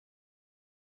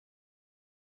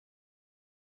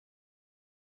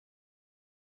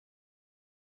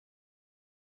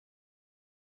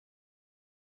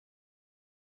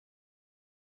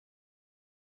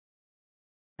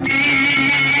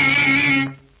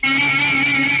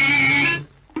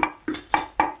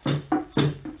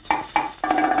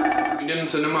Indian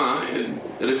cinema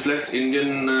reflects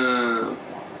Indian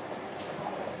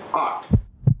art.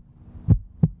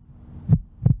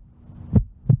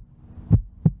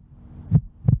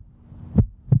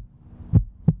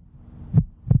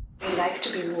 We like to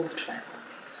be moved by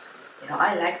movies. You know,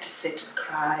 I like to sit and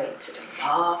cry, and sit and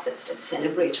laugh, and sit and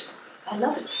celebrate. I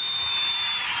love it.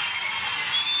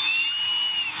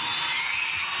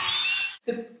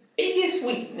 The biggest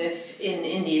weakness in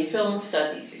Indian film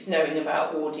studies is knowing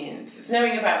about audiences,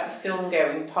 knowing about the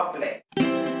film-going public.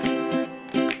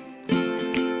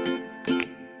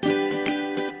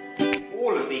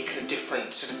 All of the kind of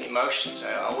different sort of emotions,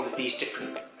 all of these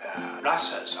different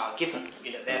rasas are given,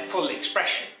 you know, their full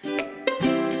expression.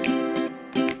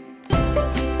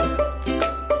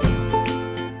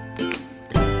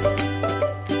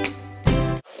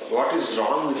 What is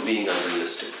wrong with being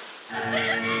unrealistic?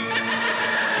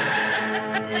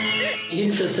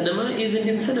 Indian cinema is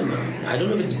Indian cinema. I don't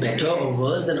know if it's better or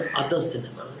worse than other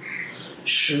cinema.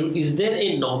 Is there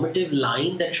a normative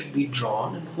line that should be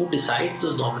drawn, and who decides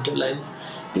those normative lines?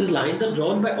 Because lines are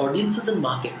drawn by audiences and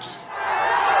markets.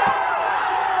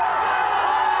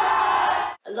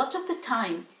 A lot of the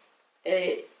time,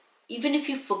 even if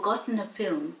you've forgotten a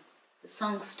film, the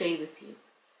songs stay with you.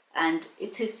 And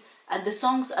the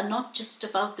songs are not just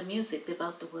about the music, they're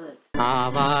about the words.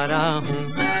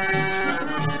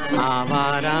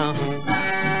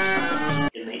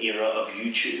 In the era of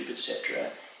YouTube,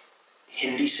 etc.,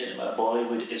 Hindi cinema,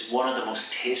 Bollywood, is one of the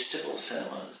most tasteable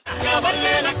cinemas.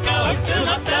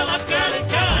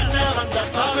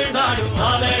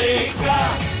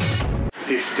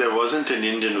 If there wasn't an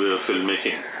Indian way of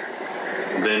filmmaking,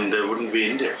 then there wouldn't be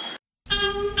India.